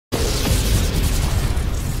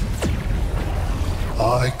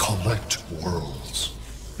I collect worlds.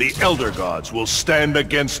 The Elder Gods will stand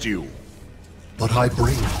against you. But I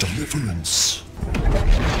bring deliverance.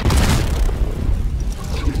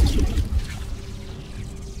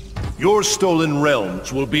 Your stolen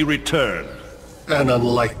realms will be returned. An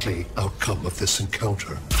unlikely outcome of this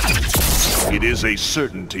encounter. It is a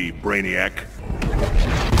certainty, Brainiac.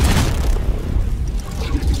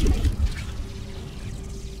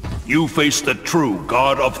 You face the true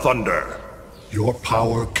God of Thunder. Your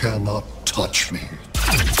power cannot touch me.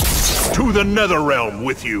 To the Netherrealm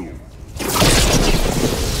with you!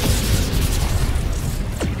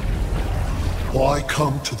 Why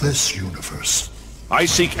come to this universe? I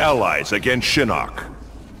seek allies against Shinnok.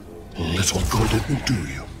 Little good it will do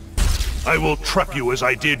you. I will trap you as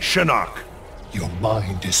I did Shinnok. Your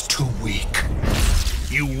mind is too weak.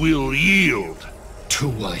 You will yield. To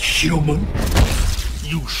a human?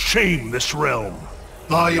 You shame this realm.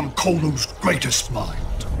 I am Kolu's greatest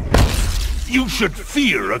mind. You should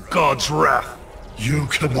fear a god's wrath. You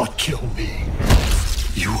cannot kill me.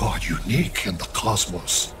 You are unique in the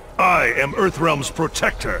cosmos. I am Earthrealm's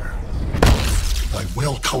protector. I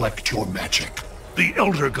will collect your magic. The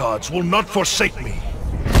Elder Gods will not forsake me.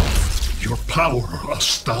 Your power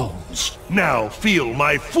astounds. Now feel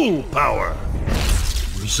my full power.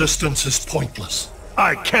 Resistance is pointless.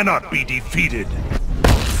 I cannot be defeated.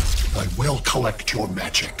 I will collect your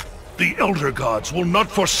magic. The Elder Gods will not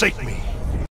forsake me.